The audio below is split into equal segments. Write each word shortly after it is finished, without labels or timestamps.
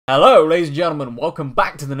Hello ladies and gentlemen, welcome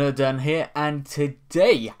back to the Nerd Den here, and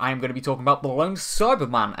today I'm going to be talking about the Lone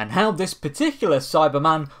Cyberman and how this particular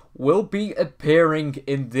Cyberman will be appearing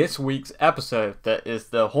in this week's episode. That is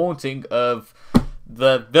the Haunting of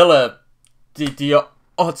the Villa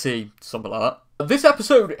Diodati, something like that. This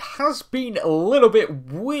episode has been a little bit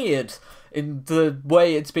weird in the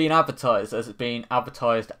way it's been advertised, as it's been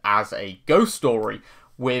advertised as a ghost story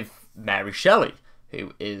with Mary Shelley,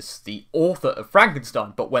 who is the author of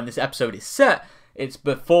Frankenstein, but when this episode is set, it's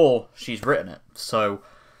before she's written it. So,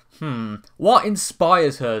 what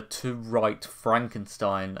inspires her to write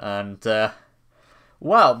Frankenstein? And,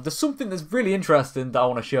 well, there's something that's really interesting that I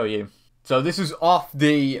want to show you. So this is off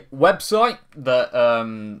the website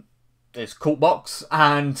that is Cultbox,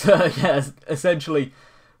 and yeah, essentially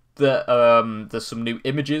there's some new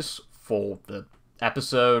images for the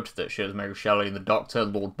episode that shows Mary Shelley and the Doctor,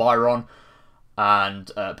 Lord Byron, and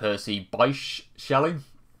Percy Bysshe Shelley,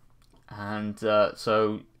 and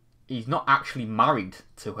so he's not actually married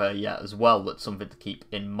to her yet as well. That's something to keep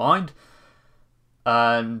in mind.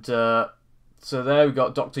 And so there we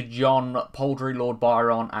got Dr. John Poldry, Lord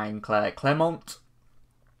Byron, and Claire Clement,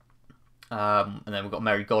 and then we've got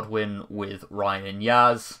Mary Godwin with Ryan and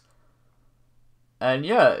Yaz. And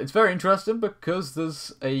yeah, it's very interesting because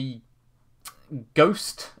there's a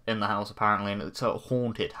ghost in the house apparently, and it's a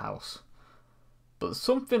haunted house. But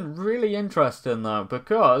something really interesting though,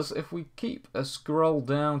 because if we keep a scroll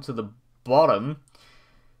down to the bottom,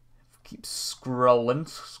 keep scrolling,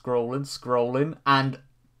 and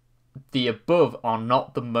the above are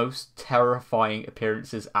not the most terrifying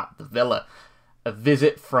appearances at the villa. A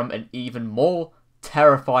visit from an even more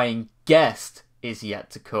terrifying guest is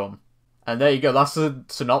yet to come. And there you go, that's a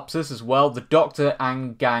synopsis as well. The Doctor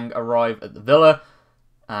and gang arrive at the villa,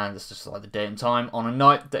 and it's just like the day and time, on a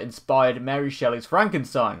night that inspired Mary Shelley's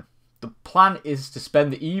Frankenstein. The plan is to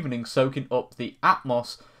spend the evening soaking up the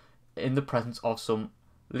atmos in the presence of some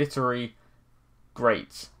literary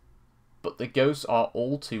greats. But the ghosts are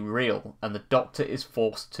all too real, and the Doctor is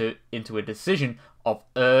forced into a decision of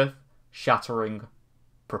earth-shattering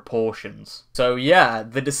proportions. So yeah,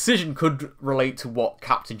 the decision could relate to what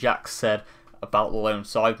Captain Jack said about the Lone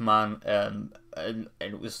Cyberman, and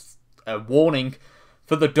it was a warning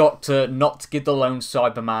for the Doctor not to give the Lone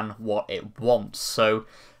Cyberman what it wants. So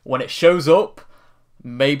when it shows up,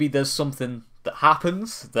 maybe there's something that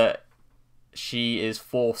happens that she is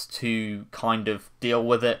forced to kind of deal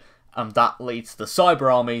with it, and that leads to the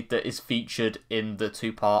Cyber Army that is featured in the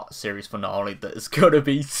two-part series finale that is going to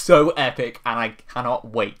be so epic, and I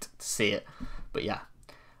cannot wait to see it. But yeah,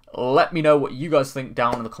 let me know what you guys think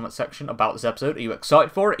down in the comment section about this episode. Are you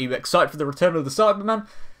excited for it? Are you excited for the return of the Cyberman?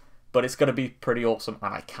 But it's going to be pretty awesome,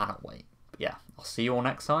 and I cannot wait. But yeah, I'll see you all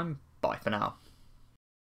next time. Bye for now.